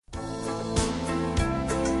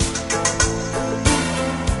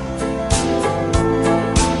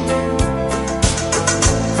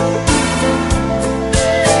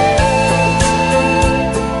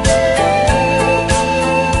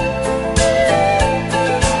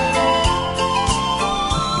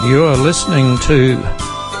You are listening to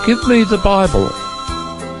Give Me the Bible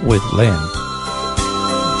with Len.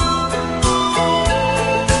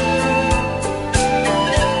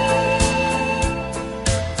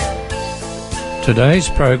 Today's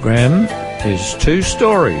program is two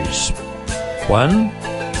stories. One,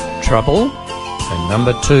 trouble, and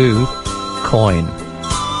number two, coin.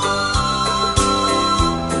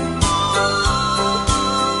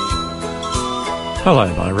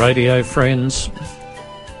 Hello, my radio friends.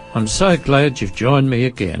 I'm so glad you've joined me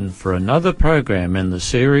again for another program in the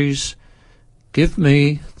series, Give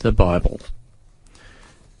Me the Bible.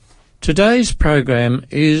 Today's program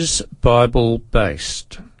is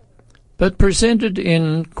Bible-based, but presented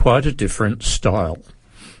in quite a different style.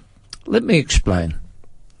 Let me explain.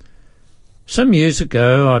 Some years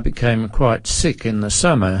ago I became quite sick in the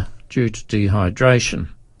summer due to dehydration.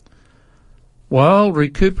 While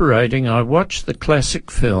recuperating, I watched the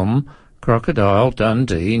classic film Crocodile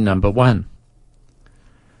Dundee #1.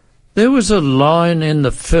 There was a line in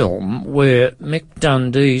the film where Mick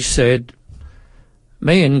Dundee said,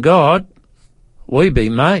 "Me and God, we be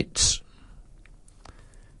mates."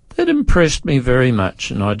 That impressed me very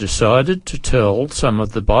much, and I decided to tell some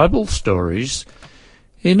of the Bible stories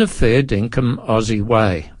in a fair dinkum Aussie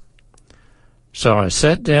way. So I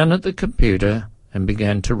sat down at the computer and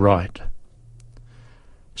began to write.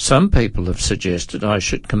 Some people have suggested I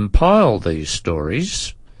should compile these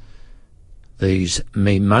stories, these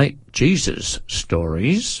Me Mate Jesus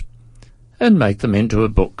stories, and make them into a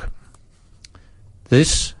book.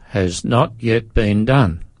 This has not yet been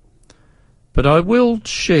done, but I will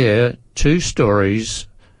share two stories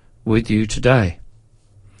with you today.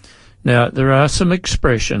 Now, there are some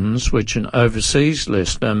expressions which an overseas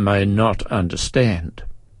listener may not understand,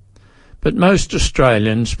 but most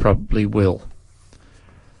Australians probably will.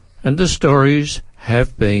 And the stories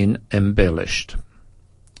have been embellished.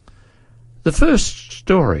 The first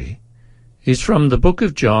story is from the book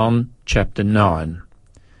of John, chapter 9.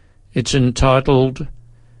 It's entitled,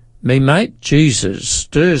 Me Mate Jesus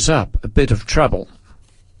Stirs Up a Bit of Trouble.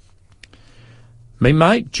 Me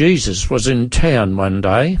mate Jesus was in town one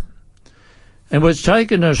day and was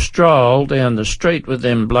taking a stroll down the street with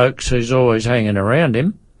them blokes who's always hanging around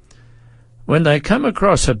him, when they come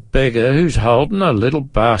across a beggar who's holding a little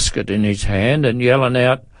basket in his hand and yelling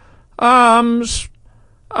out, "Alms!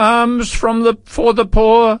 Alms for the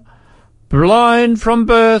poor, blind from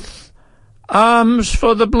birth, alms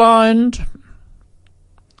for the blind."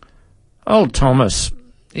 Old Thomas,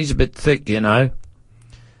 he's a bit thick, you know.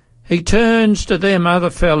 He turns to them other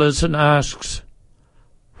fellas and asks,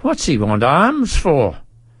 "What's he want alms for?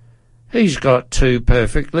 He's got two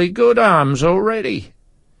perfectly good arms already.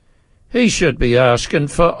 He should be asking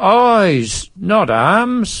for eyes, not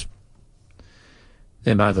arms."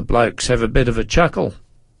 Them other blokes have a bit of a chuckle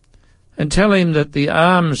and tell him that the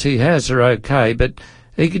arms he has are okay, but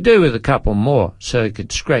he could do with a couple more so he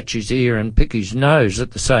could scratch his ear and pick his nose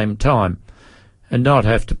at the same time and not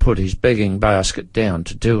have to put his begging basket down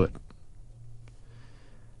to do it.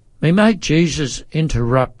 Me mate Jesus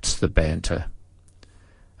interrupts the banter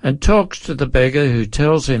and talks to the beggar, who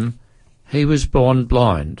tells him he was born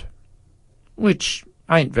blind, which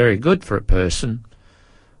ain't very good for a person,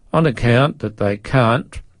 on account that they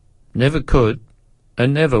can't, never could,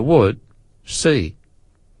 and never would see.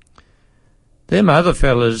 Them other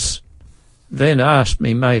fellas then asked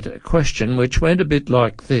me mate a question which went a bit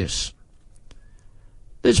like this.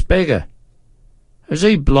 This beggar, is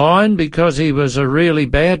he blind because he was a really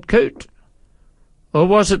bad coot, or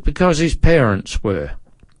was it because his parents were?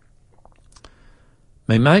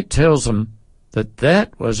 Me mate tells them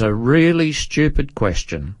that was a really stupid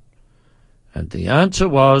question, and the answer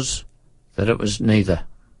was that it was neither.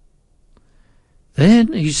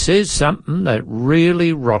 Then he says something that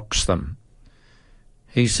really rocks them.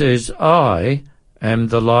 He says, "I am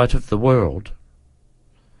the light of the world."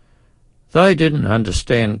 They didn't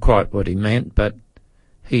understand quite what he meant, but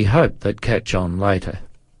he hoped they'd catch on later.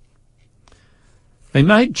 Me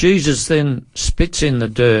mate Jesus then spits in the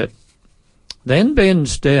dirt, then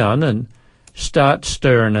bends down and starts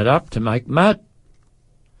stirring it up to make mud.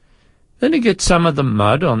 Then he gets some of the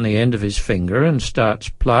mud on the end of his finger and starts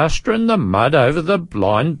plastering the mud over the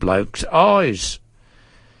blind bloke's eyes.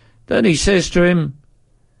 Then he says to him,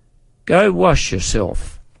 "Go wash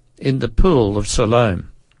yourself in the pool of Siloam."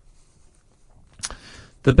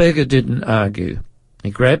 The beggar didn't argue.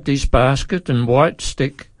 He grabbed his basket and white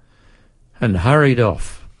stick and hurried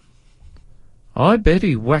off. I bet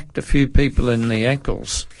he whacked a few people in the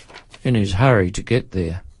ankles in his hurry to get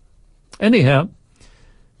there. Anyhow,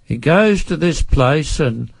 he goes to this place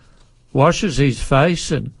and washes his face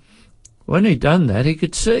and When he'd done that, he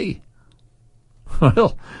could see.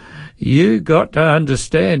 Well, you got to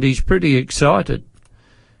understand he's pretty excited.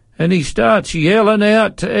 And he starts yelling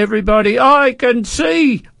out to everybody, "I can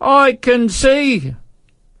see! I can see!"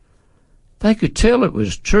 They could tell it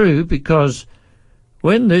was true because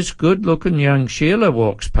when this good-looking young Sheila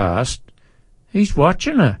walks past, he's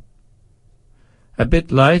watching her. A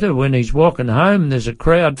bit later, when he's walking home, there's a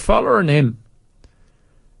crowd following him.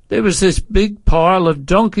 There was this big pile of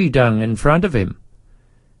donkey dung in front of him,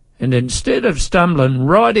 and instead of stumbling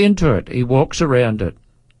right into it, he walks around it.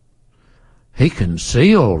 "He can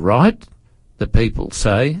see all right," the people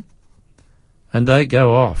say, and they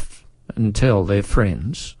go off and tell their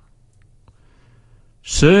friends.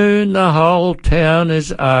 Soon the whole town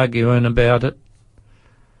is arguing about it.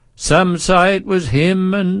 Some say it was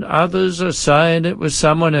him, and others are saying it was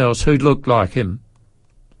someone else who looked like him.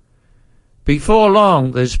 Before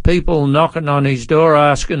long, there's people knocking on his door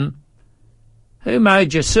asking, "Who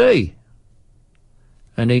made you see?"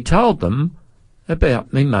 And he told them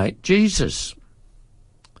about me mate Jesus.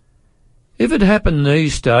 If it happened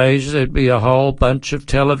these days, there'd be a whole bunch of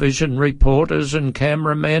television reporters and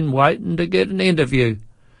cameramen waiting to get an interview.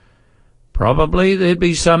 Probably there'd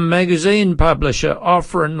be some magazine publisher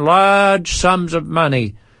offering large sums of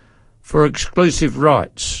money for exclusive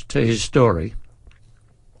rights to his story.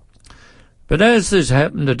 But as this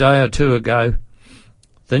happened a day or two ago,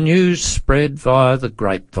 the news spread via the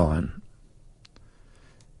grapevine.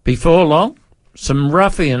 Before long, some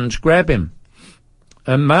ruffians grab him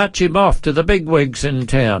and march him off to the bigwigs in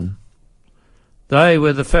town. They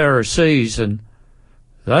were the Pharisees, and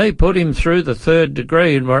they put him through the 3rd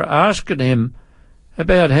degree and were asking him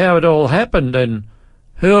about how it all happened and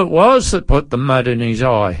who it was that put the mud in his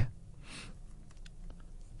eye.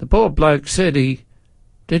 The poor bloke said he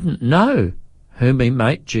didn't know who me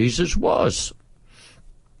mate Jesus was.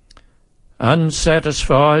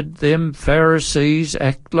 Unsatisfied, them Pharisees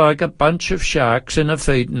act like a bunch of sharks in a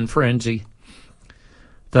feeding frenzy.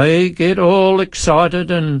 They get all excited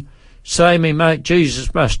and say me mate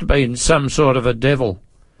Jesus must have been some sort of a devil,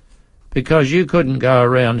 because you couldn't go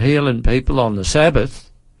around healing people on the Sabbath.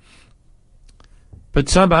 But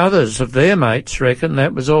some others of their mates reckon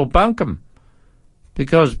that was all bunkum,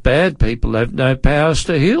 because bad people have no powers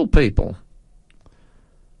to heal people.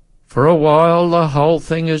 For a while, the whole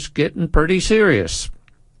thing is getting pretty serious,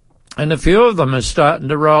 and a few of them are starting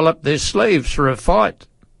to roll up their sleeves for a fight.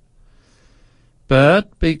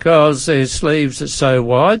 But because their sleeves are so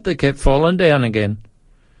wide, they kept falling down again.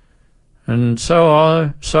 And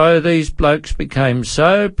so these blokes became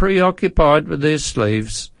so preoccupied with their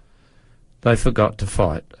sleeves, they forgot to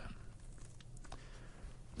fight.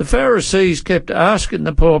 The Pharisees kept asking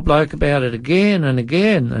the poor bloke about it again and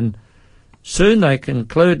again, and soon they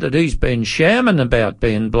conclude that he's been shamming about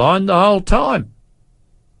being blind the whole time.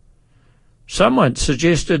 Someone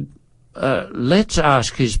suggested, let's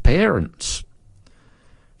ask his parents.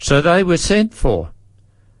 So they were sent for,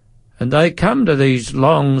 and they come to these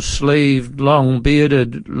long-sleeved,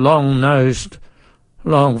 long-bearded, long-nosed,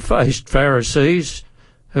 long-faced Pharisees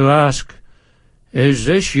who ask, "Is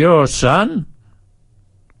this your son?"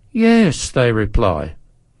 "Yes," they reply.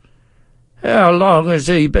 "How long has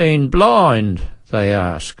he been blind?" they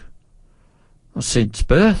ask. "Since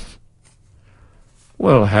birth."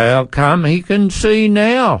 "Well, how come he can see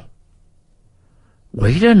now?"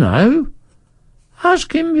 "We don't know.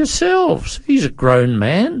 Ask him yourselves. He's a grown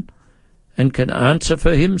man and can answer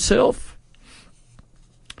for himself."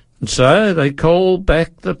 And so they called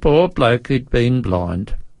back the poor bloke who'd been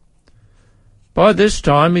blind. By this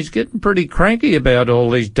time he's getting pretty cranky about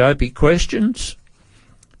all these dopey questions.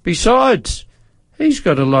 Besides, he's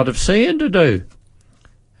got a lot of seeing to do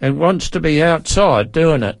and wants to be outside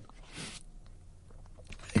doing it.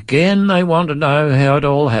 Again they want to know how it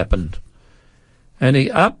all happened, and he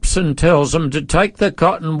ups and tells them to take the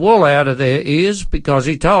cotton wool out of their ears because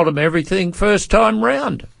he told them everything first time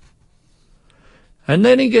round. And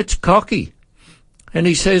then he gets cocky and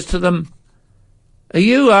he says to them, "Are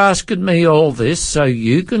you asking me all this so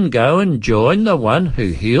you can go and join the one who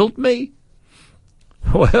healed me?"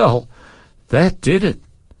 Well, that did it.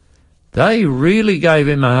 They really gave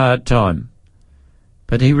him a hard time.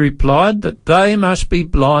 But he replied that they must be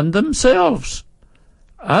blind themselves.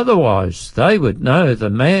 Otherwise they would know the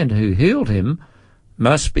man who healed him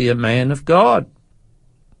must be a man of God.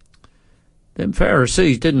 Them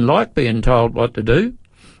Pharisees didn't like being told what to do,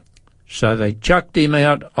 so they chucked him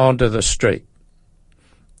out onto the street.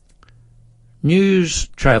 News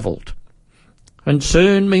travelled, and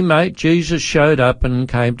soon me mate Jesus showed up and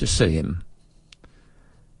came to see him.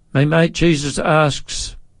 Me mate Jesus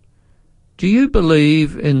asks, Do you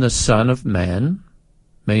believe in the Son of Man,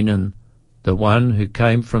 meaning the one who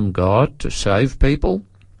came from God to save people?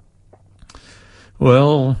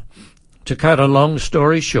 Well, to cut a long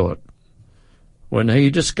story short, when he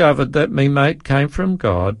discovered that me mate came from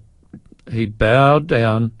God, he bowed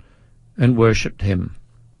down and worshipped him.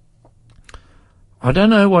 I don't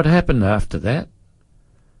know what happened after that,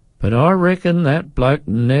 but I reckon that bloke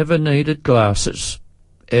never needed glasses,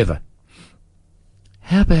 ever.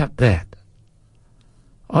 How about that?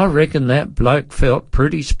 I reckon that bloke felt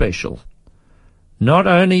pretty special, not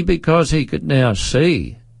only because he could now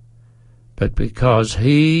see, but because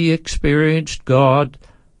he experienced God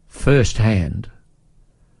firsthand.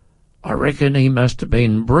 I reckon he must have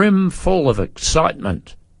been brimful of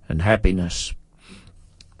excitement and happiness.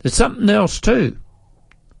 There's something else too.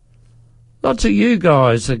 Lots of you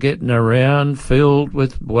guys are getting around filled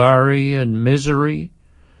with worry and misery,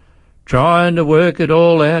 trying to work it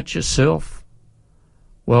all out yourself.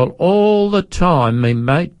 Well, all the time me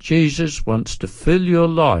mate Jesus wants to fill your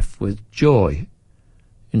life with joy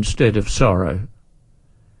instead of sorrow.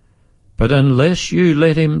 But unless you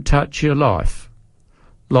let him touch your life,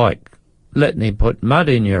 like letting him put mud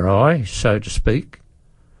in your eye, so to speak,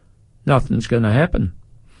 nothing's going to happen.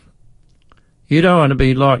 You don't want to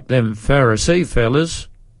be like them Pharisee fellas,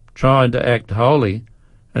 trying to act holy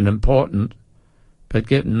and important, but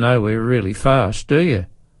getting nowhere really fast, do you?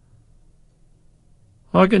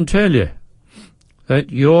 I can tell you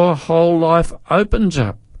that your whole life opens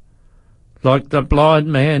up, like the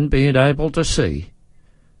blind man being able to see,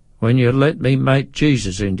 when you let me mate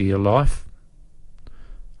Jesus into your life.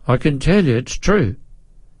 I can tell you it's true,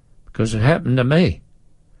 because it happened to me,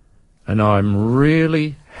 and I'm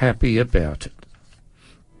really happy about it.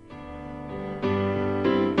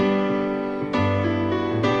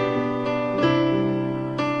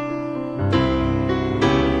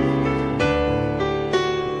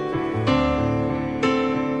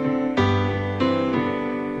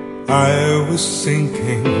 I was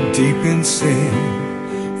sinking deep in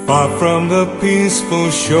sin, far from the peaceful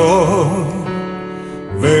shore,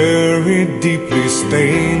 very deeply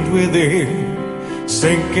stained within,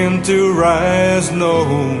 sinking to rise no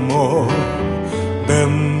more.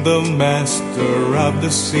 Then the master of the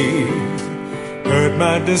sea heard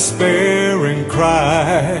my despairing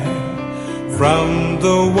cry, from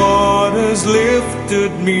the waters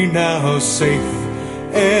lifted me, now safe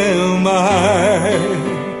am I.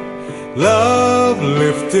 Love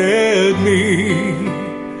lifted me,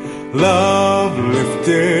 love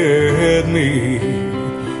lifted me,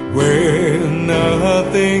 where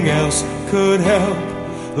nothing else could help.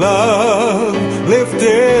 Love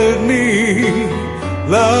lifted me,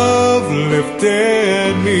 love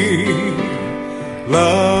lifted me,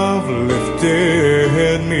 love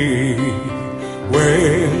lifted me,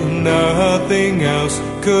 where nothing else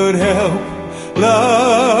could help.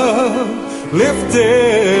 Love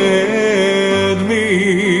lifted me.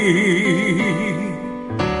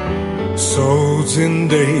 Souls in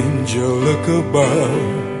danger, look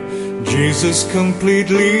above. Jesus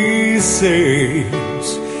completely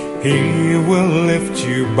saves. He will lift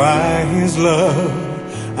you by his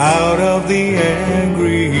love out of the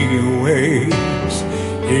angry waves.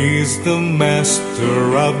 He's the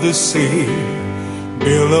master of the sea,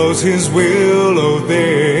 billows his will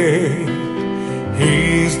obey.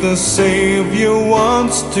 He's the Savior,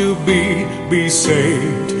 wants to be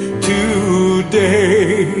saved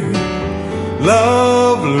today.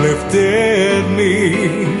 Love lifted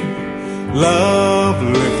me, love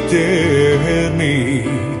lifted me,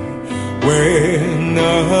 where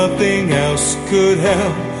nothing else could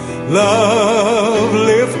help. Love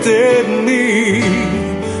lifted me,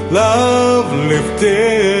 love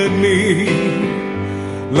lifted me,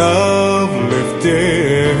 love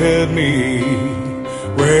lifted me,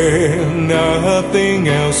 where nothing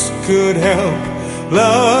else could help.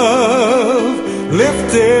 Love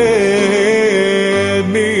lifted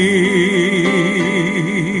me.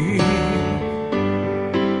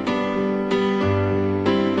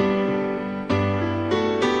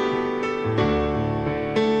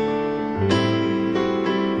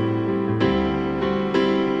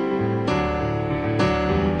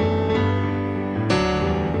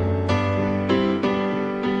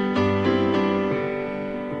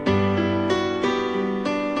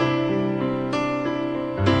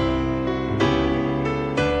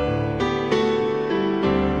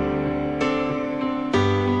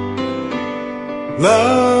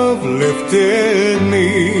 Love lifted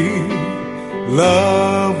me,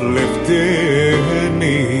 love lifted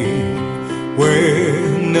me,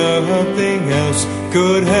 where nothing else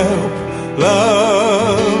could help.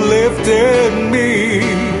 Love lifted me,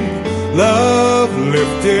 Love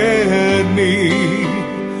lifted me,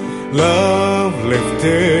 love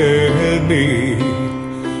lifted me,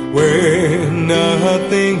 when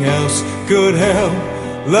nothing else could help.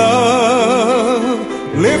 Love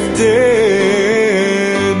lifted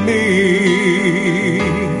me,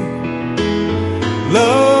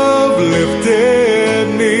 love lifted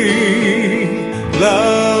me,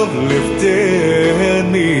 love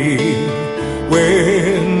lifted me,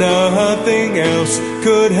 when nothing else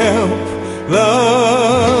could help.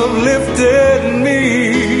 Love lifted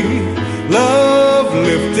me, love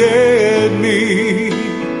lifted me,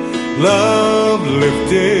 love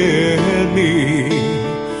lifted me,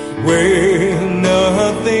 when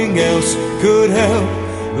nothing else could help.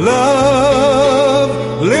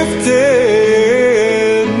 Love lifted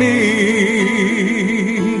me,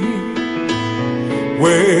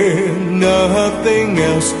 when nothing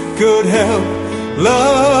else could help.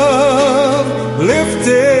 Love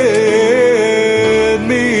lifted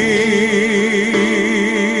me.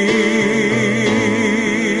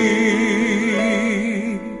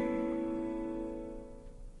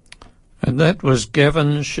 And that was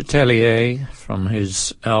Gavin Chatelier from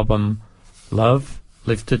his album Love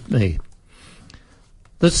Lifted Me.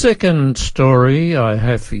 The second story I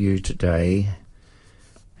have for you today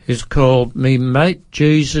is called Me Mate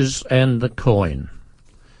Jesus and the Coin.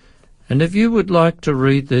 And if you would like to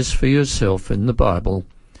read this for yourself in the Bible,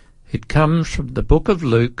 it comes from the book of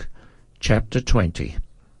Luke, chapter 20.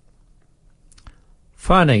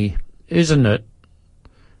 Funny, isn't it,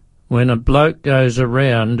 when a bloke goes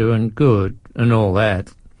around doing good and all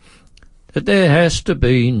that there has to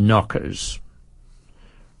be knockers.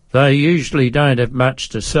 They usually don't have much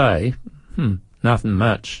to say, nothing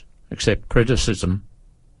much, except criticism.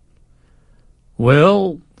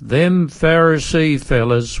 Well, them Pharisee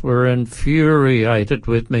fellas were infuriated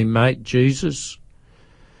with me mate Jesus,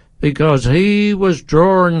 because he was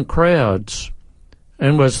drawing crowds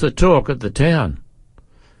and was the talk of the town,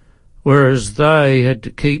 whereas they had to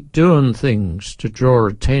keep doing things to draw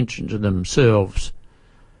attention to themselves,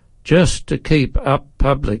 just to keep up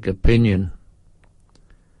public opinion.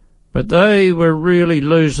 But they were really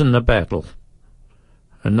losing the battle,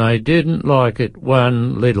 and they didn't like it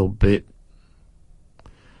one little bit.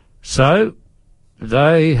 So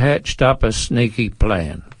they hatched up a sneaky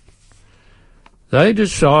plan. They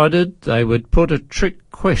decided they would put a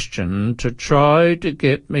trick question to try to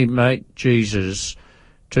get me mate Jesus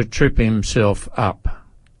to trip himself up.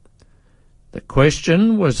 The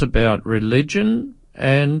question was about religion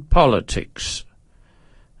and politics,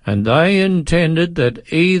 and they intended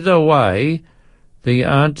that either way the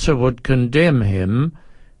answer would condemn him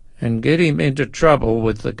and get him into trouble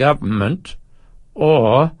with the government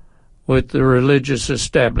or with the religious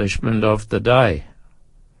establishment of the day.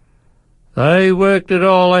 They worked it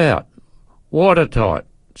all out, watertight,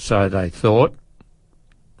 so they thought.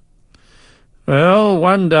 Well,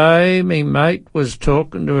 one day me mate was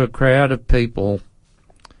talking to a crowd of people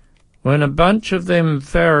when a bunch of them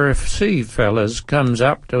Pharisee fellas comes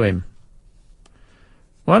up to him.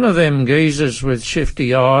 One of them geezers with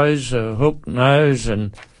shifty eyes, a hooked nose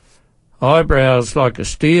and eyebrows like a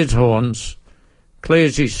steer's horns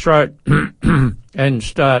clears his throat and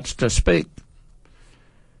starts to speak.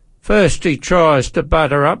 First he tries to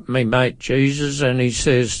butter up me mate Jesus, and he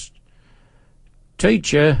says,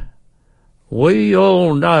 "Teacher, we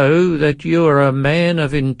all know that you are a man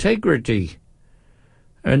of integrity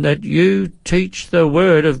and that you teach the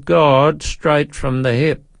word of God straight from the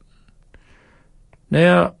hip.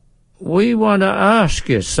 Now, we want to ask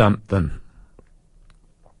you something."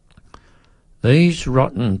 These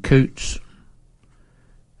rotten coots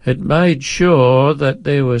had made sure that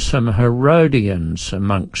there were some Herodians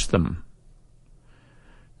amongst them.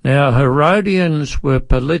 Now, Herodians were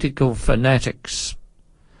political fanatics,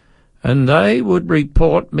 and they would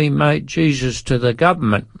report me mate Jesus to the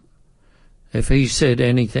government if he said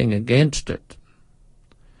anything against it.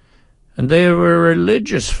 And there were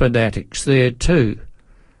religious fanatics there too,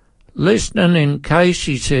 listening in case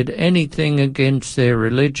he said anything against their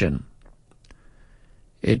religion.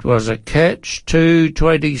 It was a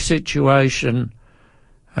catch-22 situation,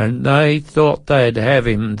 and they thought they'd have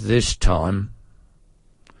him this time.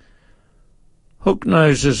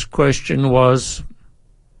 Hooknose's question was,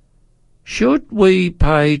 should we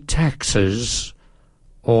pay taxes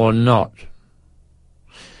or not?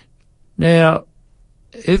 Now,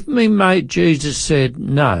 if me mate Jesus said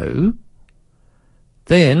no,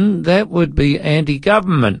 then that would be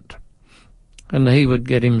anti-government, and he would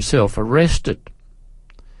get himself arrested.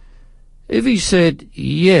 If he said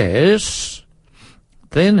yes,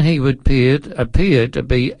 then he would appear to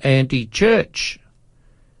be anti-church,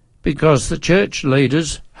 because the church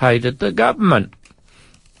leaders hated the government.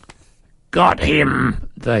 Got him,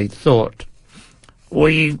 they thought.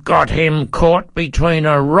 We've got him caught between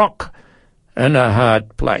a rock and a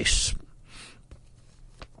hard place.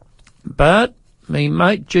 But me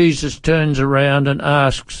mate Jesus turns around and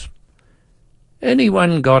asks,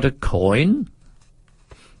 anyone got a coin?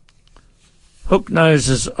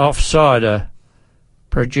 Hook-Nose's offsider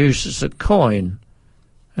produces a coin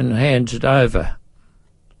and hands it over.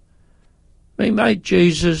 Me mate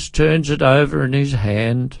Jesus turns it over in his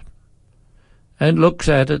hand and looks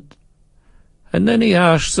at it, and then he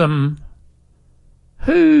asks them,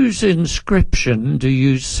 whose inscription do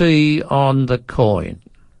you see on the coin?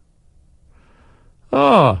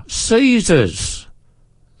 Oh, Caesar's,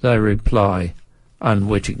 they reply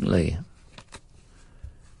unwittingly.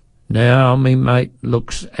 Now me mate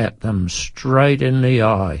looks at them straight in the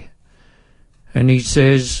eye, and he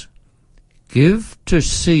says, give to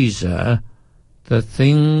Caesar the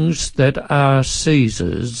things that are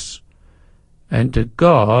Caesar's, and to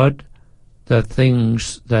God the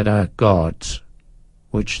things that are God's,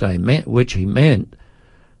 which he meant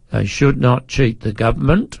they should not cheat the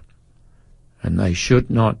government, and they should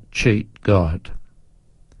not cheat God.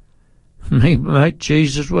 Me mate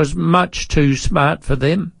Jesus was much too smart for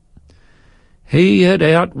them. He had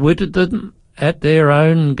outwitted them at their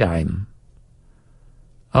own game.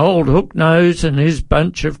 Old Hook-Nose and his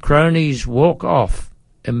bunch of cronies walk off,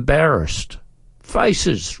 embarrassed,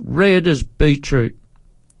 faces red as beetroot.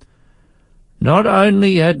 Not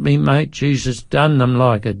only had me mate Jesus done them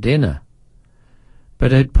like a dinner,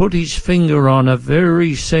 but had put his finger on a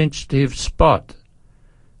very sensitive spot,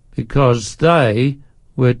 because they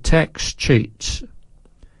were tax cheats.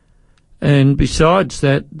 And besides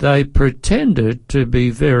that, they pretended to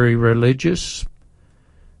be very religious,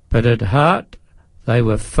 but at heart they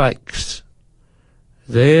were fakes.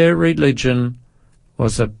 Their religion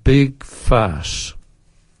was a big farce.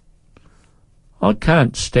 I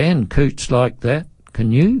can't stand coots like that,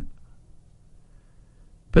 can you?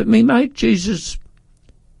 But me mate Jesus,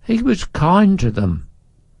 he was kind to them,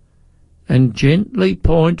 and gently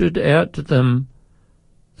pointed out to them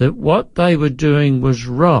that what they were doing was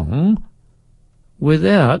wrong,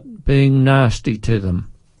 without being nasty to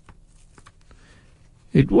them.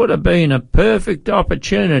 It would have been a perfect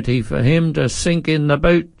opportunity for him to sink in the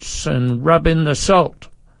boots and rub in the salt.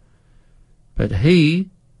 But he,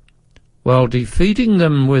 while defeating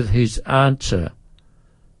them with his answer,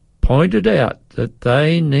 pointed out that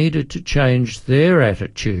they needed to change their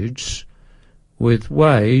attitudes with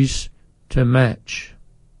ways to match.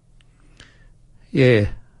 Yeah,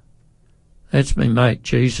 that's me mate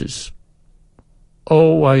Jesus.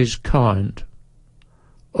 Always kind,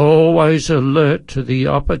 always alert to the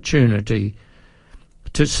opportunity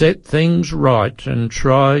to set things right and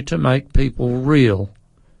try to make people real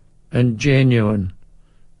and genuine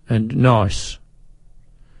and nice.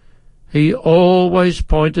 He always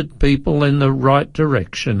pointed people in the right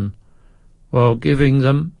direction while giving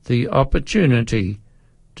them the opportunity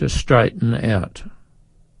to straighten out.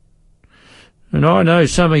 And I know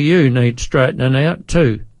some of you need straightening out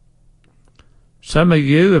too. Some of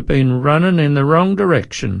you have been running in the wrong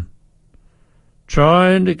direction,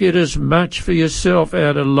 trying to get as much for yourself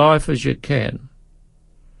out of life as you can.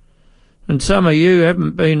 And some of you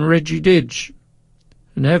haven't been Reggie-Didge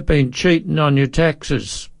and have been cheating on your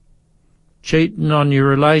taxes, cheating on your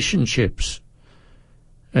relationships,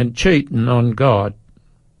 and cheating on God.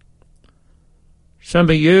 Some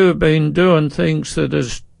of you have been doing things that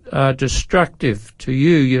are destructive to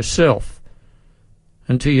you yourself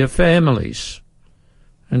and to your families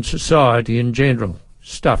and society in general.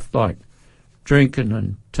 Stuff like drinking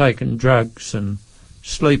and taking drugs and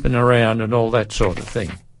sleeping around and all that sort of thing.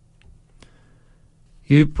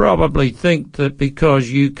 You probably think that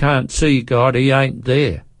because you can't see God, he ain't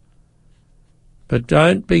there. But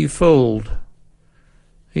don't be fooled.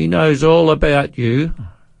 He knows all about you,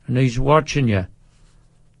 and he's watching you,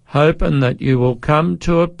 hoping that you will come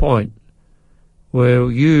to a point where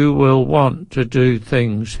you will want to do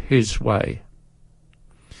things his way.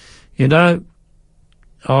 You know,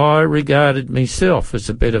 I regarded myself as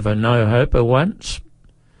a bit of a no-hoper once,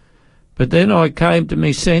 but then I came to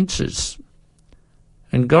me senses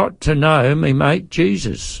and got to know me mate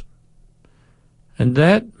Jesus, and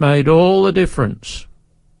that made all the difference.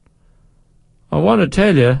 I want to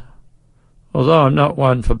tell you, although I'm not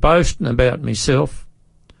one for boasting about myself,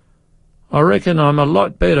 I reckon I'm a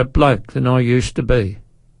lot better bloke than I used to be.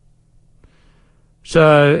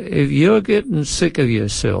 So if you're getting sick of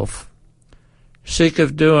yourself, sick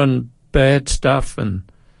of doing bad stuff and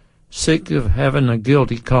sick of having a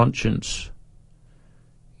guilty conscience,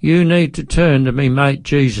 You need to turn to me mate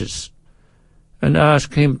Jesus and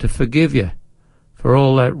ask him to forgive you for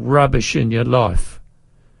all that rubbish in your life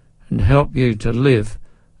and help you to live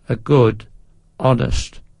a good,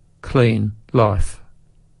 honest, clean life.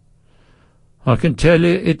 I can tell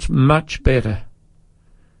you it's much better.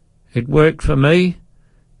 It worked for me.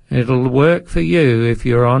 It'll work for you if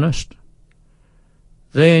you're honest.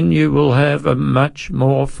 Then you will have a much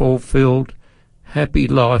more fulfilled, happy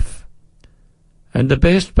life. And the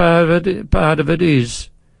best part of it is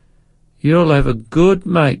you'll have a good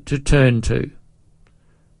mate to turn to.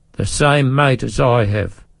 The same mate as I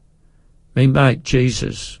have. Me mate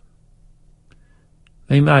Jesus.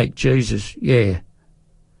 Me mate Jesus, yeah.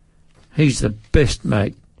 He's the best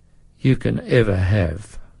mate you can ever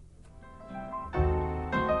have.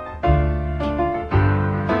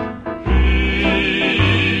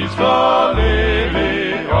 He's the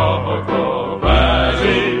lily of the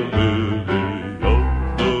valley.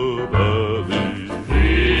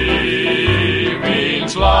 He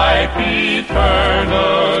means life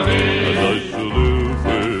eternally. I shall live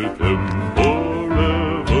with him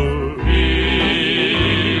forever.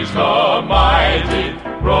 He's the mighty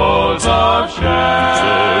Rose of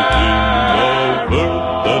Sharon.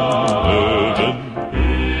 He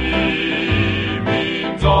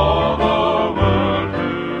means all the world to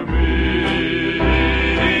me.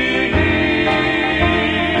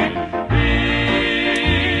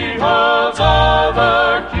 He holds all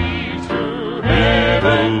the keys to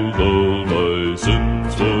heaven. All my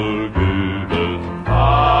sins forgiven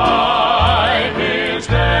by his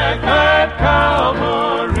death at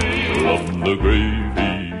Calvary. From the grave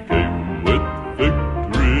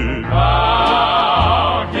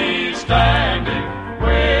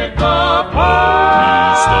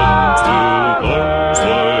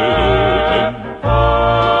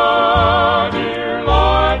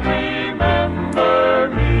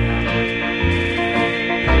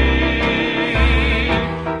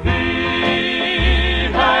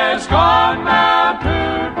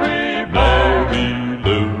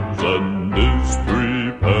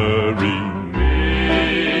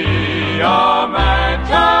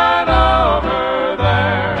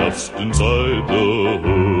inside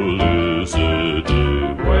the